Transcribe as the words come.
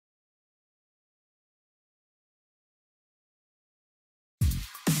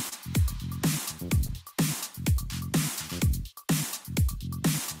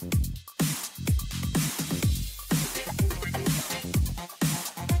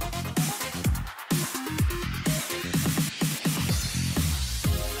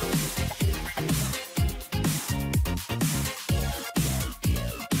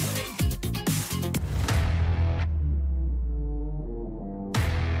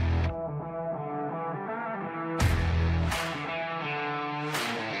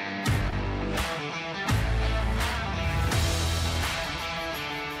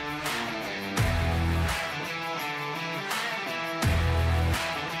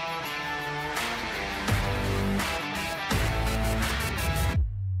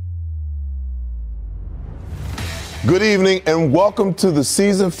Good evening and welcome to the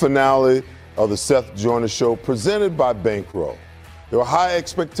season finale of the Seth Joyner Show presented by Bankroll. There were high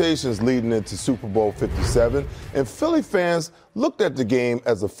expectations leading into Super Bowl 57, and Philly fans looked at the game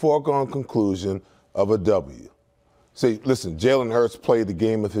as a foregone conclusion of a W. See, listen, Jalen Hurts played the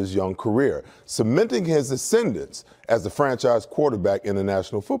game of his young career, cementing his ascendance as the franchise quarterback in the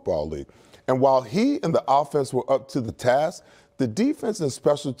National Football League. And while he and the offense were up to the task, the defense and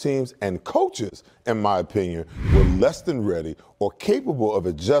special teams and coaches, in my opinion, were less than ready or capable of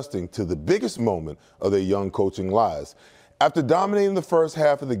adjusting to the biggest moment of their young coaching lives. After dominating the first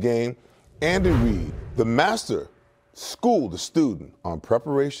half of the game, Andy Reid, the master, schooled the student on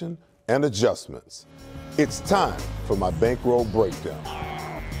preparation and adjustments. It's time for my bankroll breakdown.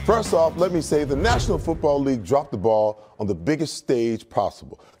 First off, let me say the National Football League dropped the ball on the biggest stage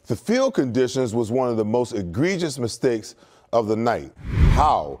possible. The field conditions was one of the most egregious mistakes of the night.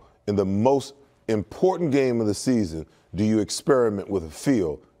 How, in the most important game of the season, do you experiment with a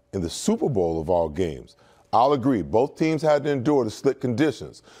field in the Super Bowl of all games? I'll agree, both teams had to endure the slick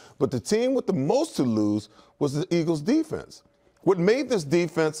conditions, but the team with the most to lose was the Eagles' defense. What made this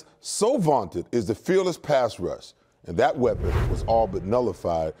defense so vaunted is the fearless pass rush, and that weapon was all but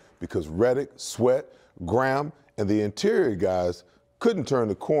nullified because Reddick, Sweat, Graham, and the interior guys couldn't turn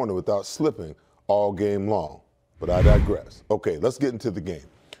the corner without slipping all game long. But I digress. Okay, let's get into the game.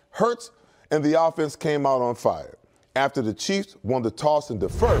 Hurts and the offense came out on fire. After the Chiefs won the toss and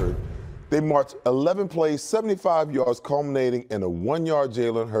deferred, they marched 11 plays, 75 yards, culminating in a 1-yard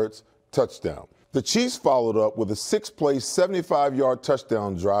Jalen Hurts touchdown. The Chiefs followed up with a 6-play, 75-yard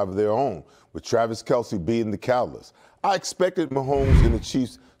touchdown drive of their own, with Travis Kelce being the catalyst. I expected Mahomes and the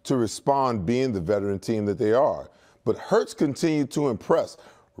Chiefs to respond, being the veteran team that they are. But Hurts continued to impress,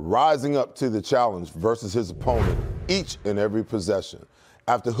 rising up to the challenge versus his opponent each and every possession.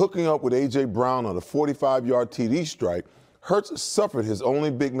 After hooking up with A.J. Brown on a 45-yard TD strike, Hurts suffered his only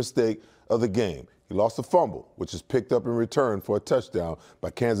big mistake of the game. He lost a fumble, which is picked up in return for a touchdown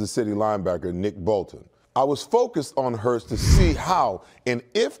by Kansas City linebacker Nick Bolton. I was focused on Hurts to see how and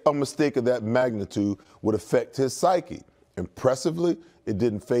if a mistake of that magnitude would affect his psyche. Impressively, it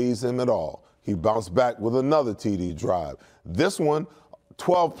didn't faze him at all. He bounced back with another TD drive. This one,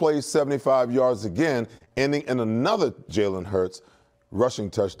 12 plays, 75 yards again, ending in another Jalen Hurts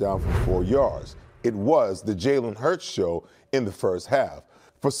rushing touchdown from 4 yards. It was the Jalen Hurts show in the first half.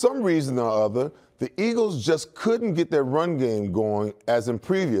 For some reason or other, the Eagles just couldn't get their run game going as in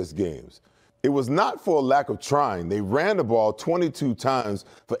previous games. It was not for a lack of trying. They ran the ball 22 times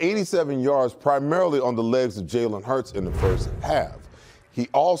for 87 yards, primarily on the legs of Jalen Hurts in the first half. He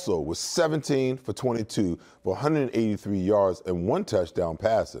also was 17 for 22 for 183 yards and 1 touchdown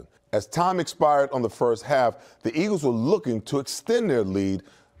passing. As time expired on the first half, the Eagles were looking to extend their lead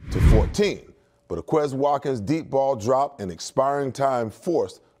to 14. But a Quez Watkins deep ball drop and expiring time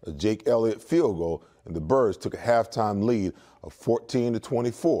forced a Jake Elliott field goal, and the Birds took a halftime lead of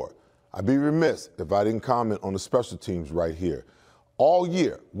 14-24. I'd be remiss if I didn't comment on the special teams right here. All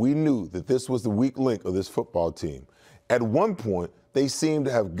year, we knew that this was the weak link of this football team. At one point, they seemed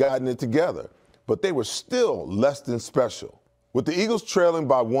to have gotten it together, but they were still less than special. With the Eagles trailing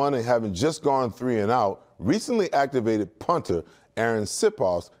by 1 and having just gone 3 and out, recently activated punter Aaron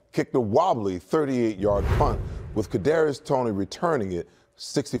Sipos kicked a wobbly 38-yard punt, with Kadarius Toney returning it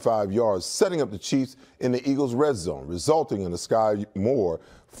 65 yards, setting up the Chiefs in the Eagles' red zone, resulting in a Sky Moore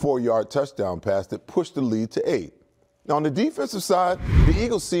 4-yard touchdown pass that pushed the lead to 8. Now, on the defensive side, the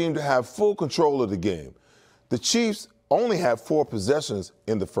Eagles seemed to have full control of the game. The Chiefs only had 4 possessions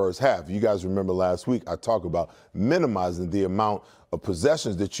in the first half. You guys remember last week I talked about minimizing the amount of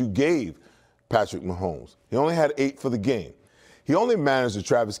possessions that you gave Patrick Mahomes. He only had 8 for the game. He only managed a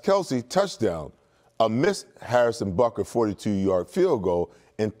Travis Kelce touchdown, a missed Harrison Butker 42-yard field goal,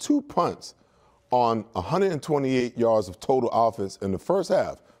 and 2 punts on 128 yards of total offense in the first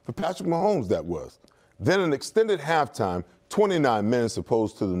half. For Patrick Mahomes, that was. Then an extended halftime, 29 minutes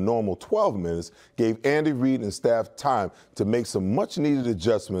opposed to the normal 12 minutes, gave Andy Reid and staff time to make some much-needed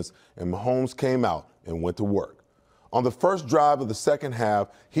adjustments, and Mahomes came out and went to work. On the first drive of the second half,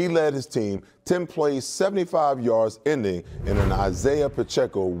 he led his team 10 plays, 75 yards, ending in an Isaiah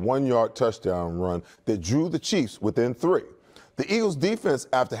Pacheco 1-yard touchdown run that drew the Chiefs within 3. The Eagles' defense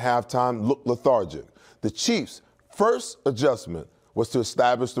after halftime looked lethargic. The Chiefs' first adjustment was to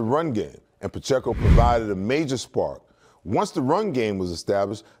establish the run game, and Pacheco provided a major spark. Once the run game was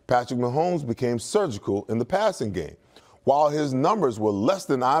established, Patrick Mahomes became surgical in the passing game. While his numbers were less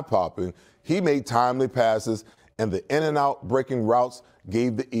than eye-popping, he made timely passes, and the in-and-out breaking routes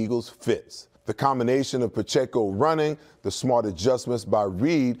gave the Eagles fits. The combination of Pacheco running, the smart adjustments by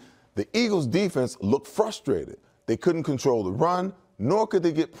Reid, the Eagles' defense looked frustrated. They couldn't control the run, nor could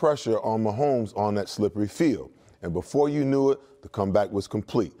they get pressure on Mahomes on that slippery field. And before you knew it, the comeback was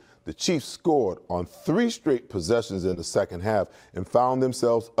complete. The Chiefs scored on 3 straight possessions in the second half and found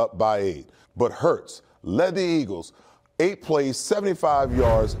themselves up by 8. But Hurts led the Eagles 8 plays, 75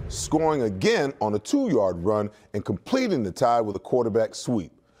 yards, scoring again on a 2-yard run and completing the tie with a quarterback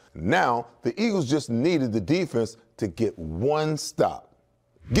sweep. Now, the Eagles just needed the defense to get one stop,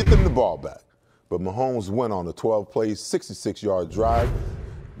 get them the ball back. But Mahomes went on a 12-play, 66-yard drive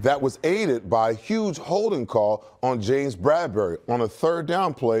that was aided by a huge holding call on James Bradbury on a 3rd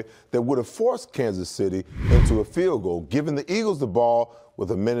down play that would have forced Kansas City into a field goal, giving the Eagles the ball with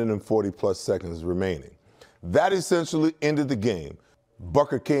 1:40+ seconds remaining. That essentially ended the game.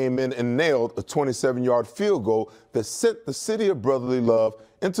 Bucker came in and nailed a 27-yard field goal that sent the city of brotherly love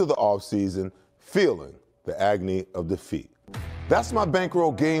into the offseason, feeling the agony of defeat. That's my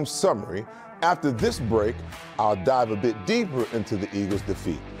Bankroll game summary. After this break, I'll dive a bit deeper into the Eagles'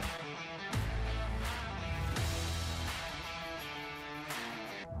 defeat.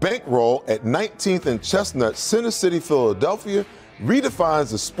 Bankroll at 19th and Chestnut, Center City, Philadelphia,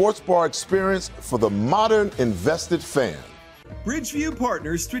 redefines the sports bar experience for the modern invested fan. Bridgeview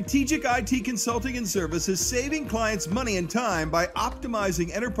Partners strategic IT consulting and services, saving clients money and time by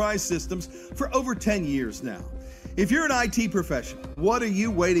optimizing enterprise systems for over 10 years now. If you're an IT professional, what are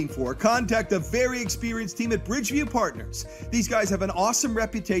you waiting for? Contact a very experienced team at Bridgeview Partners. These guys have an awesome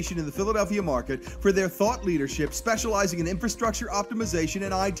reputation in the Philadelphia market for their thought leadership, specializing in infrastructure optimization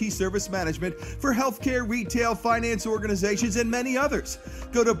and IT service management for healthcare, retail, finance organizations, and many others.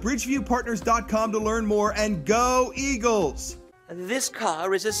 Go to bridgeviewpartners.com to learn more, and go Eagles! This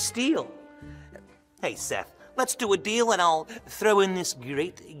car is a steal. Hey, Seth, let's do a deal and I'll throw in this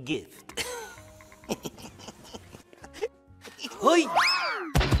great gift. Hoi!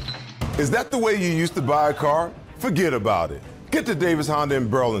 Is that the way you used to buy a car? Forget about it. Get to Davis Honda in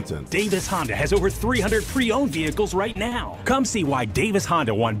Burlington. Davis Honda has over 300 pre-owned vehicles right now. Come see why Davis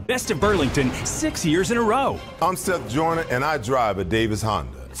Honda won Best of Burlington 6 years in a row. I'm Seth Joyner, and I drive a Davis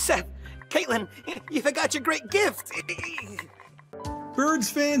Honda. Seth, Caitlin, you forgot your great gift. Birds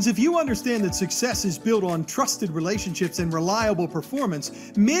fans, if you understand that success is built on trusted relationships and reliable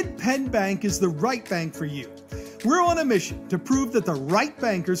performance, Mid-Penn Bank is the right bank for you. We're on a mission to prove that the right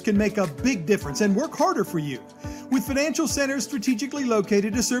bankers can make a big difference and work harder for you. With financial centers strategically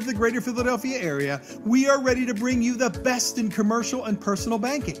located to serve the greater Philadelphia area, we are ready to bring you the best in commercial and personal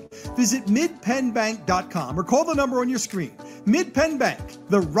banking. Visit midpennbank.com or call the number on your screen. Mid-Penn Bank,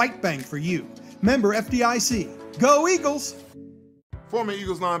 the right bank for you. Member FDIC. Go Eagles! Former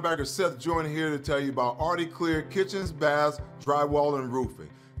Eagles linebacker Seth Joyner here to tell you about Artie Clear Kitchens, Baths, Drywall, and Roofing.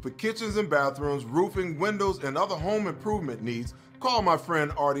 For kitchens and bathrooms, roofing, windows, and other home improvement needs, call my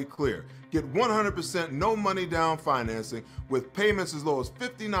friend Artie Clear. Get 100% no money down financing with payments as low as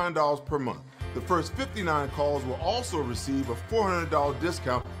 $59 per month. The first 59 calls will also receive a $400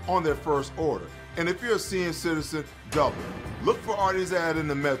 discount on their first order. And if you're a senior citizen, double. Look for Artie's ad in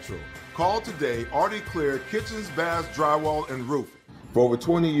the Metro. Call today, Artie Clear Kitchens, Baths, Drywall, and Roofing. For over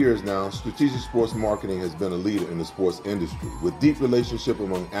 20 years now, strategic sports marketing has been a leader in the sports industry. With deep relationship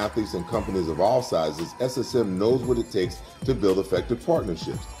among athletes and companies of all sizes, SSM knows what it takes to build effective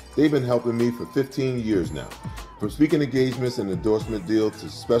partnerships. They've been helping me for 15 years now. From speaking engagements and endorsement deals to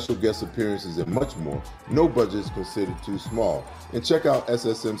special guest appearances and much more, no budget is considered too small. And check out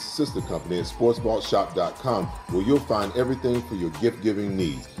SSM's sister company at sportsvaultshop.com, where you'll find everything for your gift-giving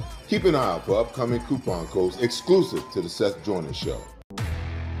needs. Keep an eye out for upcoming coupon codes exclusive to the Seth Joyner Show.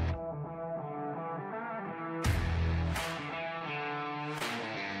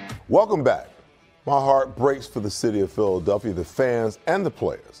 Welcome back. My heart breaks for the city of Philadelphia, the fans, and the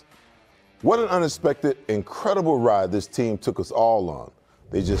players. What an unexpected, incredible ride this team took us all on.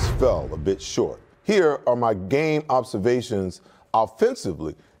 They just fell a bit short. Here are my game observations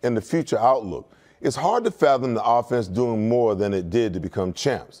offensively and the future outlook. It's hard to fathom the offense doing more than it did to become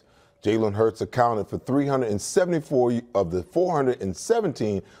champs. Jalen Hurts accounted for 374 of the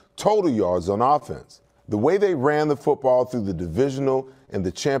 417 total yards on offense. The way they ran the football through the divisional and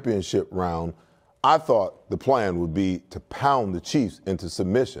the championship round, I thought the plan would be to pound the Chiefs into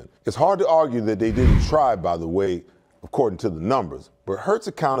submission. It's hard to argue that they didn't try, by the way, according to the numbers, but Hurts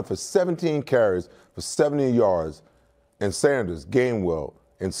accounted for 17 carries for 70 yards, and Sanders, Gainwell,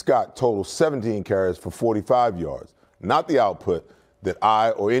 and Scott totaled 17 carries for 45 yards, not the output that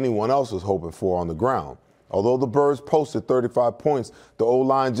I or anyone else was hoping for on the ground. Although the Birds posted 35 points, the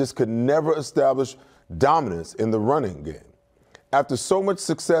O-line just could never establish dominance in the running game. After so much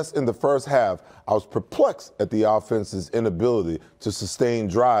success in the first half, I was perplexed at the offense's inability to sustain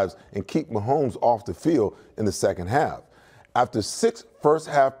drives and keep Mahomes off the field in the second half. After 6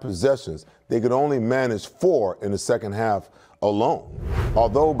 first-half possessions, they could only manage 4 in the second half alone.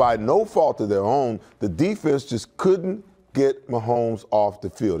 Although by no fault of their own, the defense just couldn't get Mahomes off the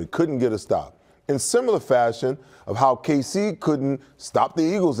field. It couldn't get a stop. In similar fashion of how KC couldn't stop the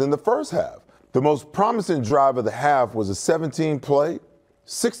Eagles in the first half. The most promising drive of the half was a 17-play,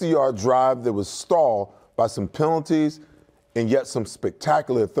 60-yard drive that was stalled by some penalties and yet some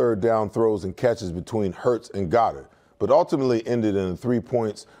spectacular third down throws and catches between Hurts and Goddard, but ultimately ended in 3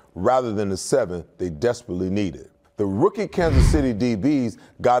 points rather than the 7 they desperately needed. The rookie Kansas City DBs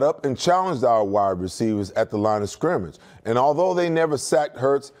got up and challenged our wide receivers at the line of scrimmage, and although they never sacked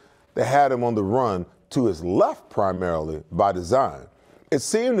Hurts, they had him on the run to his left primarily by design. It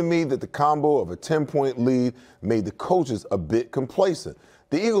seemed to me that the combo of a 10-point lead made the coaches a bit complacent.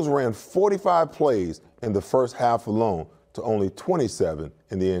 The Eagles ran 45 plays in the first half alone to only 27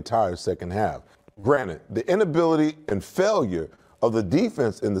 in the entire second half. Granted, the inability and failure of the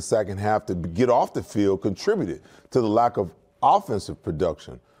defense in the second half to get off the field contributed to the lack of offensive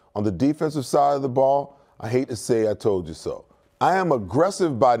production. On the defensive side of the ball, I hate to say I told you so. I am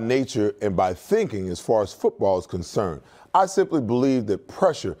aggressive by nature and by thinking as far as football is concerned. I simply believe that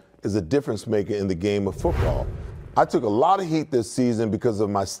pressure is a difference maker in the game of football. I took a lot of heat this season because of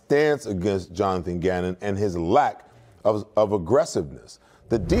my stance against Jonathan Gannon and his lack of aggressiveness.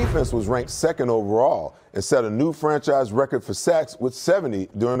 The defense was ranked second overall and set a new franchise record for sacks with 70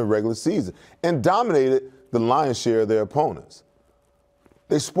 during the regular season and dominated the lion's share of their opponents.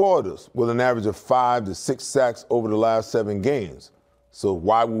 They spoiled us with an average of 5 to 6 sacks over the last 7 games. So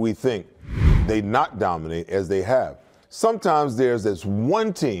why would we think they not dominate as they have? Sometimes there's this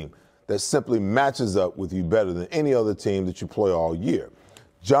one team that simply matches up with you better than any other team that you play all year.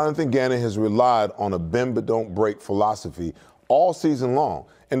 Jonathan Gannon has relied on a bend but don't break philosophy all season long,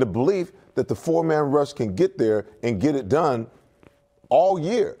 and the belief that the 4-man rush can get there and get it done all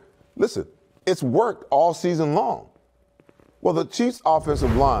year. Listen, it's worked all season long. Well, the Chiefs'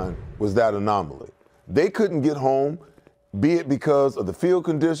 offensive line was that anomaly. They couldn't get home, be it because of the field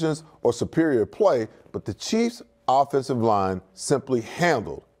conditions or superior play, but the Chiefs' offensive line simply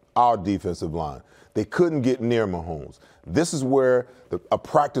handled our defensive line. They couldn't get near Mahomes. This is where a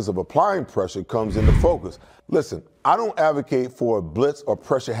practice of applying pressure comes into focus. Listen, I don't advocate for a blitz or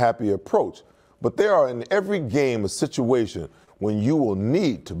pressure-happy approach, but there are in every game a situation when you will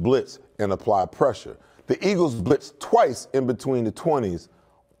need to blitz and apply pressure. The Eagles blitzed twice in between the 20s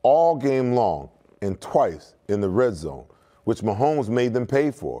all game long and twice in the red zone, which Mahomes made them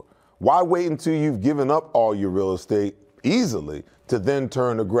pay for. Why wait until you've given up all your real estate easily to then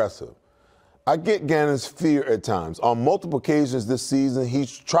turn aggressive? I get Gannon's fear at times. On multiple occasions this season,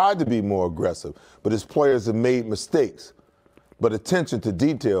 he's tried to be more aggressive, but his players have made mistakes. But attention to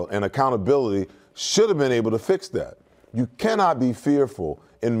detail and accountability should have been able to fix that. You cannot be fearful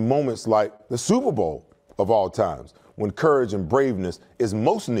in moments like the Super Bowl of all times, when courage and braveness is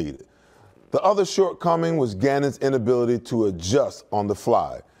most needed. The other shortcoming was Gannon's inability to adjust on the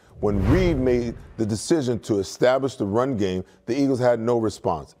fly. When Reed made the decision to establish the run game, the Eagles had no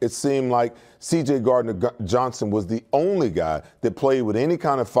response. It seemed like C.J. Gardner-Johnson was the only guy that played with any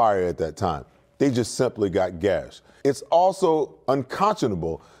kind of fire at that time. They just simply got gashed. It's also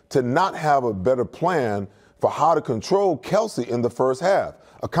unconscionable to not have a better plan for how to control Kelsey in the first half,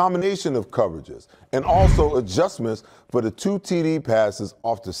 a combination of coverages, and also adjustments for the 2 TD passes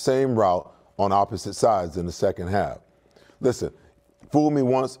off the same route on opposite sides in the second half. Listen, fool me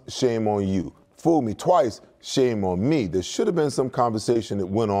once, shame on you. Fool me twice, shame on me. There should have been some conversation that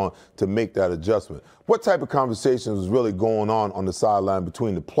went on to make that adjustment. What type of conversation was really going on the sideline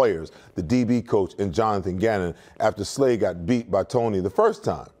between the players, the DB coach, and Jonathan Gannon after Slay got beat by Tony the first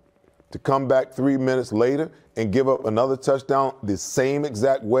time? To come back 3 minutes later and give up another touchdown the same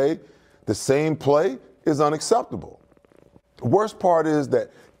exact way, the same play, is unacceptable. The worst part is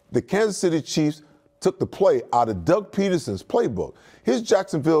that the Kansas City Chiefs took the play out of Doug Peterson's playbook. His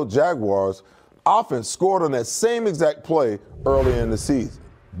Jacksonville Jaguars offense scored on that same exact play early in the season.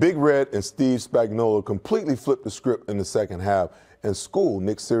 Big Red and Steve Spagnuolo completely flipped the script in the second half and schooled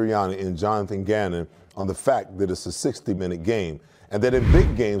Nick Sirianni and Jonathan Gannon on the fact that it's a 60-minute game, and that in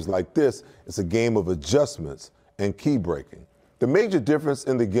big games like this, it's a game of adjustments and key breaking. The major difference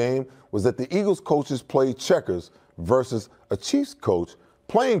in the game was that the Eagles coaches played checkers versus a Chiefs coach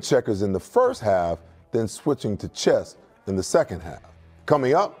playing checkers in the first half, then switching to chess in the second half.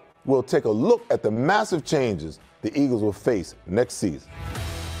 Coming up, we'll take a look at the massive changes the Eagles will face next season.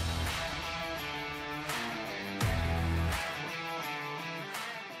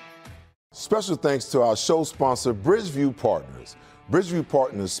 Special thanks to our show sponsor, Bridgeview Partners. Bridgeview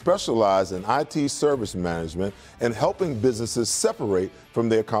Partners specialize in IT service management and helping businesses separate from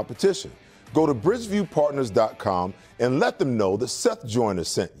their competition. Go to bridgeviewpartners.com and let them know that Seth Joyner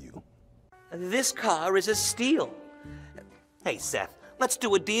sent you. This car is a steal. Hey, Seth, let's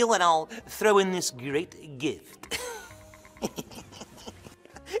do a deal and I'll throw in this great gift.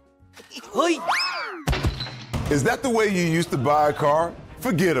 Hoi! Is that the way you used to buy a car?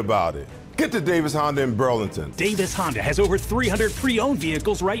 Forget about it. Get to Davis Honda in Burlington. Davis Honda has over 300 pre-owned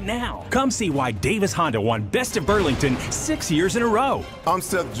vehicles right now. Come see why Davis Honda won Best of Burlington 6 years in a row. I'm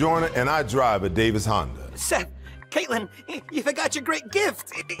Seth Joyner, and I drive a Davis Honda. Seth, Caitlin, you forgot your great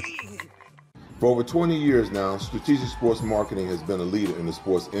gift. For over 20 years now, strategic sports marketing has been a leader in the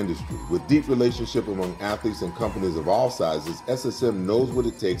sports industry. With deep relationship among athletes and companies of all sizes, SSM knows what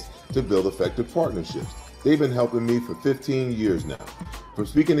it takes to build effective partnerships. They've been helping me for 15 years now. From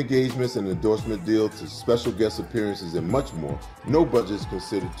speaking engagements and endorsement deals to special guest appearances and much more, no budget is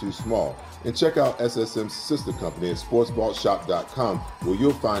considered too small. And check out SSM's sister company at sportsvaultshop.com, where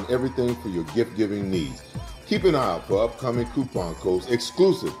you'll find everything for your gift-giving needs. Keep an eye out for upcoming coupon codes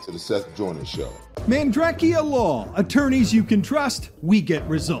exclusive to the Seth Joyner Show. Mandrakia Law. Attorneys you can trust, we get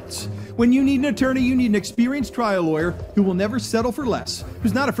results. When you need an attorney, you need an experienced trial lawyer who will never settle for less,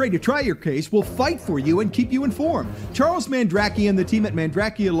 who's not afraid to try your case, will fight for you and keep you informed. Charles Mandrakia and the team at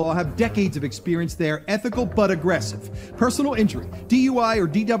Mandrakia Law have decades of experience. They are ethical but aggressive. Personal injury, DUI or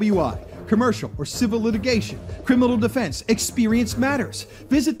DWI, commercial or civil litigation, criminal defense, experience matters.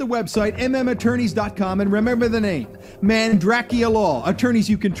 Visit the website mmattorneys.com and remember the name, Mandrakia Law. Attorneys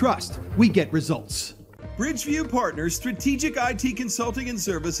you can trust, we get results. Bridgeview Partners strategic IT consulting and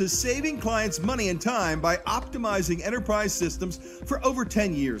services, saving clients money and time by optimizing enterprise systems for over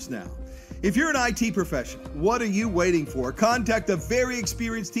 10 years now. If you're an IT professional, what are you waiting for? Contact a very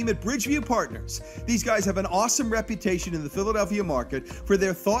experienced team at Bridgeview Partners. These guys have an awesome reputation in the Philadelphia market for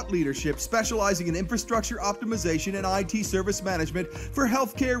their thought leadership, specializing in infrastructure optimization and IT service management for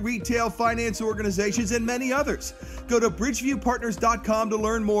healthcare, retail, finance organizations, and many others. Go to bridgeviewpartners.com to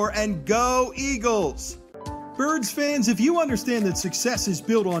learn more, and go Eagles! Birds fans, if you understand that success is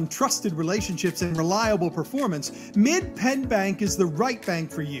built on trusted relationships and reliable performance, Mid-Penn Bank is the right bank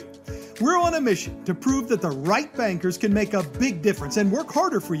for you. We're on a mission to prove that the right bankers can make a big difference and work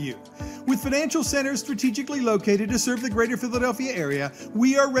harder for you. With financial centers strategically located to serve the greater Philadelphia area,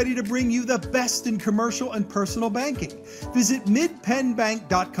 we are ready to bring you the best in commercial and personal banking. Visit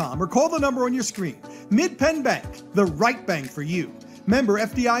midpennbank.com or call the number on your screen. Mid-Penn Bank, the right bank for you. Member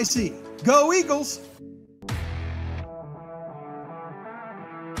FDIC. Go Eagles!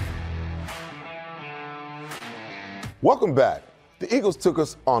 Welcome back. The Eagles took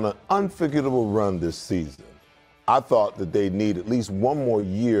us on an unforgettable run this season. I thought that they need at least one more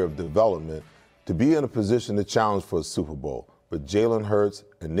year of development to be in a position to challenge for a Super Bowl. But Jalen Hurts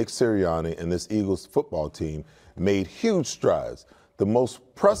and Nick Sirianni and this Eagles football team made huge strides. The most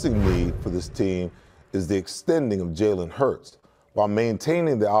pressing need for this team is the extending of Jalen Hurts while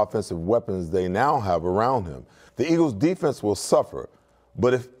maintaining the offensive weapons they now have around him. The Eagles defense will suffer,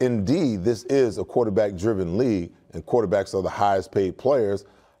 but if indeed this is a quarterback-driven league and quarterbacks are the highest paid players,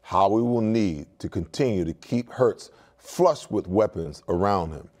 how we will need to continue to keep Hurts flush with weapons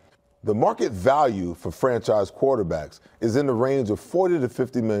around him. The market value for franchise quarterbacks is in the range of $40 to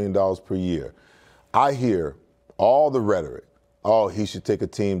 $50 million per year. I hear all the rhetoric. Oh, he should take a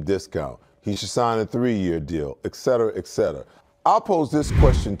team discount. He should sign a 3-year deal, et cetera, et cetera. I'll pose this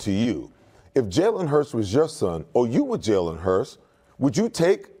question to you. If Jalen Hurts was your son, or you were Jalen Hurts, would you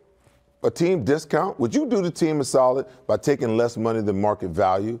take a team discount? Would you do the team a solid by taking less money than market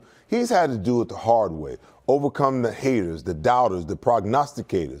value? He's had to do it the hard way, overcome the haters, the doubters, the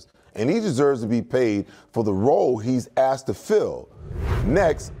prognosticators, and he deserves to be paid for the role he's asked to fill.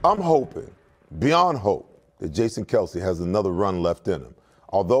 Next, I'm hoping, beyond hope, that Jason Kelce has another run left in him,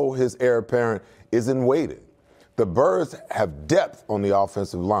 although his heir apparent is in waiting. The Birds have depth on the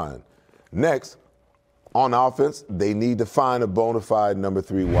offensive line. Next, on offense, they need to find a bona fide number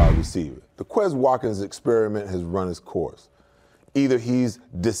 3 wide receiver. The Quez Watkins experiment has run its course. Either he's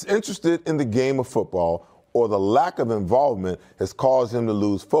disinterested in the game of football or the lack of involvement has caused him to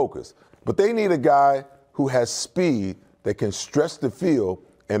lose focus. But they need a guy who has speed that can stretch the field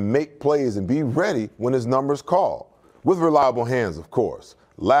and make plays and be ready when his number's called, with reliable hands, of course.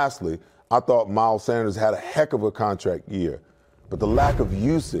 Lastly, I thought Miles Sanders had a heck of a contract year, but the lack of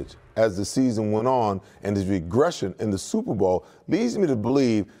usage as the season went on and his regression in the Super Bowl leads me to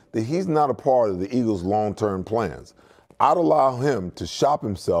believe that he's not a part of the Eagles' long-term plans. I'd allow him to shop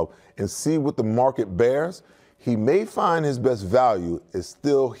himself and see what the market bears. he may find his best value is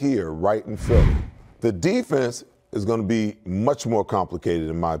still here right in Philly. The defense is going to be much more complicated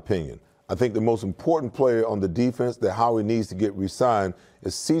in my opinion. I think the most important player on the defense that Howie needs to get re-signed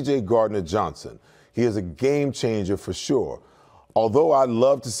is C.J. Gardner-Johnson. He is a game changer for sure. Although I'd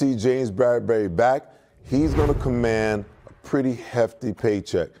love to see James Bradbury back, he's going to command a pretty hefty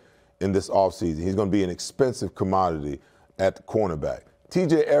paycheck in this offseason. He's going to be an expensive commodity at the cornerback.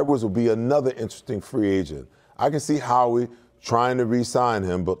 T.J. Edwards will be another interesting free agent. I can see Howie trying to re-sign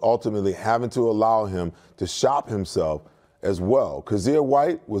him, but ultimately having to allow him to shop himself as well. Kazir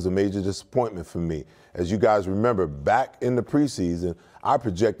White was a major disappointment for me. As you guys remember, back in the preseason, I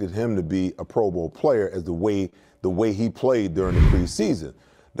projected him to be a Pro Bowl player as the way he played during the preseason.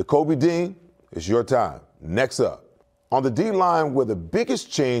 Kobe Dean, it's your time. Next up. On the D-line, where the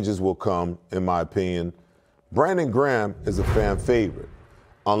biggest changes will come, in my opinion, Brandon Graham is a fan favorite.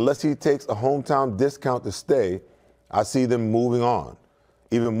 Unless he takes a hometown discount to stay, I see them moving on.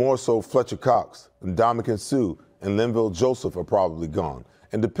 Even more so, Fletcher Cox, Ndamukong Suh, and Linville Joseph are probably gone.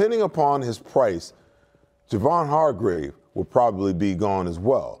 And depending upon his price, Javon Hargrave will probably be gone as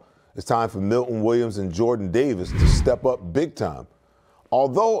well. It's time for Milton Williams and Jordan Davis to step up big time.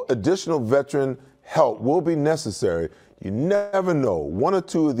 Although additional veteran help will be necessary, you never know. One or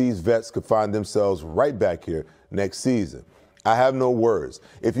two of these vets could find themselves right back here next season. I have no words.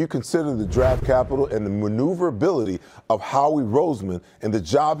 If you consider the draft capital and the maneuverability of Howie Roseman and the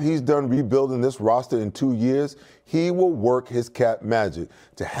job he's done rebuilding this roster in 2 years, he will work his cap magic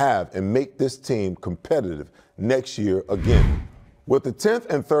to have and make this team competitive next year again. With the 10th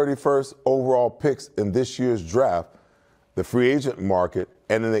and 31st overall picks in this year's draft, the free agent market,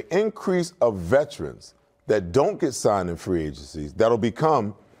 and an increase of veterans that don't get signed in free agencies that'll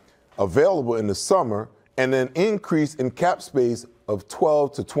become available in the summer, and an increase in cap space of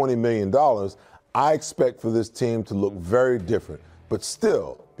 $12 to $20 million, I expect for this team to look very different, but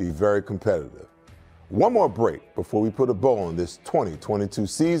still be very competitive. One more break before we put a bow on this 2022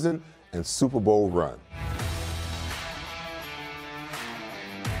 season and Super Bowl run.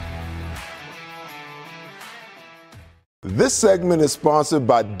 This segment is sponsored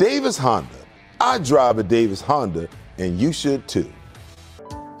by Davis Honda. I drive a Davis Honda, and you should too.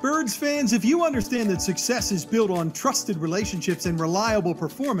 Birds fans, if you understand that success is built on trusted relationships and reliable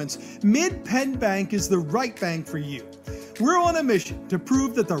performance, Mid-Penn Bank is the right bank for you. We're on a mission to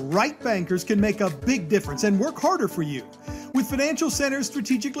prove that the right bankers can make a big difference and work harder for you. With financial centers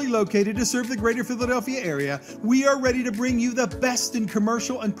strategically located to serve the greater Philadelphia area, we are ready to bring you the best in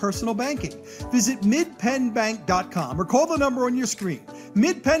commercial and personal banking. Visit midpennbank.com or call the number on your screen.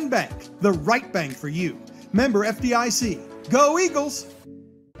 Mid-Penn Bank, the right bank for you. Member FDIC. Go Eagles!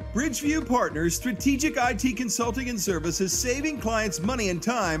 Bridgeview Partners Strategic IT Consulting and Services, saving clients money and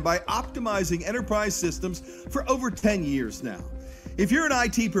time by optimizing enterprise systems for over 10 years now. If you're an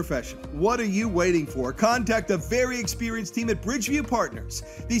IT professional, what are you waiting for? Contact a very experienced team at Bridgeview Partners.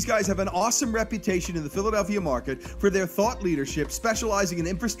 These guys have an awesome reputation in the Philadelphia market for their thought leadership, specializing in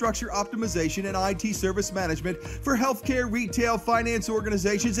infrastructure optimization and IT service management for healthcare, retail, finance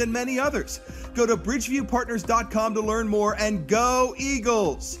organizations, and many others. Go to bridgeviewpartners.com to learn more, and go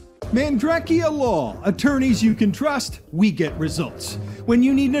Eagles! Mandrakia Law. Attorneys you can trust, we get results. When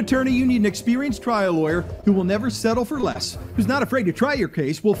you need an attorney, you need an experienced trial lawyer who will never settle for less, who's not afraid to try your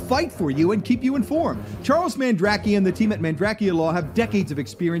case, will fight for you and keep you informed. Charles Mandrakia and the team at Mandrakia Law have decades of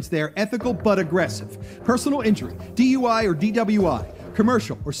experience. They are ethical but aggressive. Personal injury, DUI or DWI,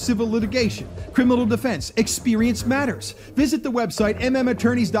 commercial or civil litigation, criminal defense, experience matters. Visit the website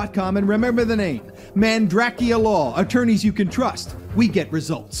mmattorneys.com and remember the name, Mandrakia Law. Attorneys you can trust, we get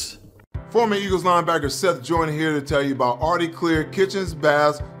results. Former Eagles linebacker Seth Joyner here to tell you about Artie Clear Kitchens,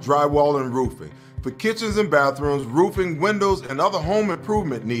 Baths, Drywall, and Roofing. For kitchens and bathrooms, roofing, windows, and other home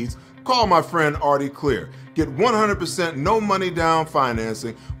improvement needs, call my friend Artie Clear. Get 100% no money down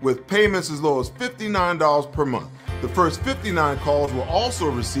financing with payments as low as $59 per month. The first 59 calls will also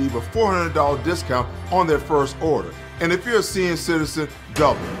receive a $400 discount on their first order. And if you're a senior citizen,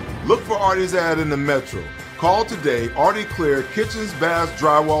 double. Look for Artie's ad in the Metro. Call today, Artie Clear, Kitchens, Baths,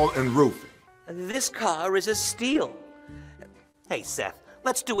 Drywall, and Roofing. This car is a steal. Hey, Seth,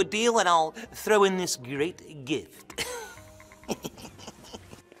 let's do a deal and I'll throw in this great gift.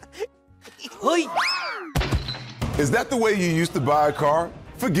 Hoi! Is that the way you used to buy a car?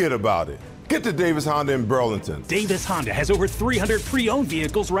 Forget about it. Get to Davis Honda in Burlington. Davis Honda has over 300 pre-owned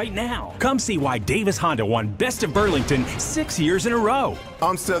vehicles right now. Come see why Davis Honda won Best of Burlington 6 years in a row.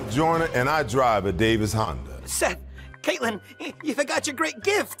 I'm Seth Joyner, and I drive a Davis Honda. Seth, Caitlin, you forgot your great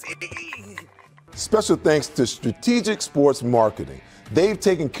gift. Special thanks to Strategic Sports Marketing. They've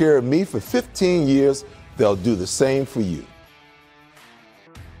taken care of me for 15 years. they'll do the same for you.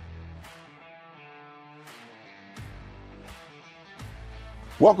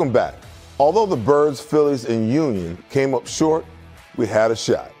 Welcome back. Although the Birds, Phillies, and Union came up short, we had a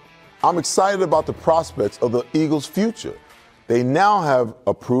shot. I'm excited about the prospects of the Eagles' future. They now have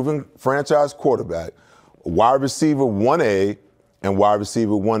a proven franchise quarterback, wide receiver 1A and wide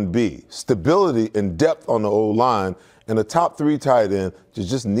receiver 1B, stability and depth on the O-line, and a top 3 tight end that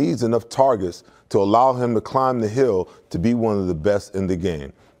just needs enough targets to allow him to climb the hill to be one of the best in the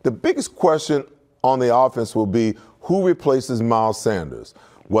game. The biggest question on the offense will be who replaces Miles Sanders,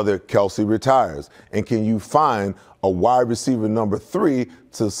 whether Kelsey retires, and can you find a wide receiver number 3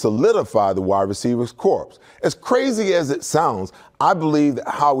 to solidify the wide receiver's corps. As crazy as it sounds, I believe that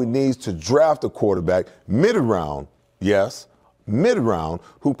Howie needs to draft a quarterback mid-round, yes, mid-round,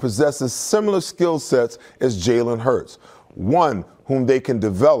 who possesses similar skill sets as Jalen Hurts, one whom they can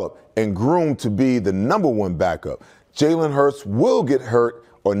develop and groom to be the number 1 backup. Jalen Hurts will get hurt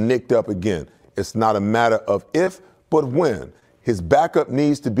or nicked up again. It's not a matter of if, but when. His backup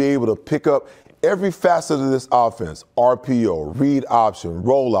needs to be able to pick up every facet of this offense, RPO, read option,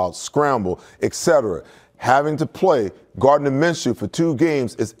 rollout, scramble, etc. Having to play Gardner Minshew for 2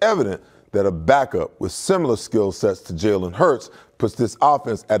 games is evident that a backup with similar skill sets to Jalen Hurts puts this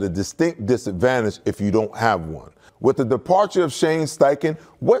offense at a distinct disadvantage if you don't have one. With the departure of Shane Steichen,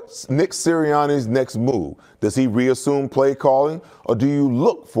 what's Nick Sirianni's next move? Does he reassume play calling, or do you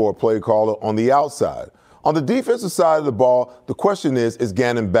look for a play caller on the outside? On the defensive side of the ball, the question is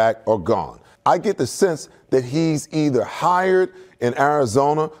Gannon back or gone? I get the sense that he's either hired in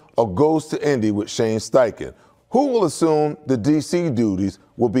Arizona or goes to Indy with Shane Steichen. Who will assume the DC duties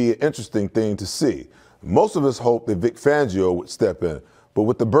will be an interesting thing to see. Most of us hoped that Vic Fangio would step in, but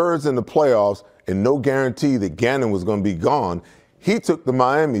with the Birds in the playoffs and no guarantee that Gannon was going to be gone, he took the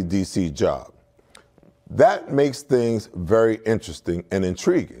Miami DC job. That makes things very interesting and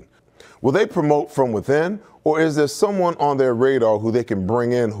intriguing. Will they promote from within, or is there someone on their radar who they can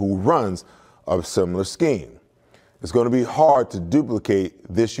bring in who runs a similar scheme? It's going to be hard to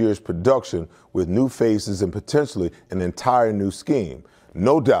duplicate this year's production with new faces and potentially an entire new scheme.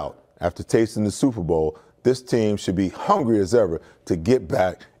 No doubt, after tasting the Super Bowl, this team should be hungry as ever to get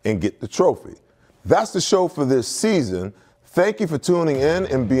back and get the trophy. That's the show for this season. Thank you for tuning in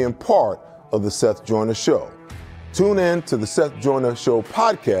and being part of the Seth Joyner Show. Tune in to the Seth Joyner Show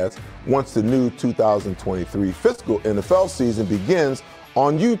podcast once the new 2023 fiscal NFL season begins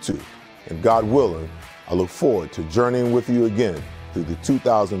on YouTube. And God willing, I look forward to journeying with you again through the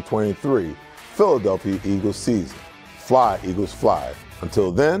 2023 Philadelphia Eagles season. Fly, Eagles, fly.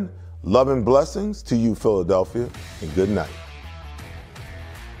 Until then, love and blessings to you, Philadelphia, and good night.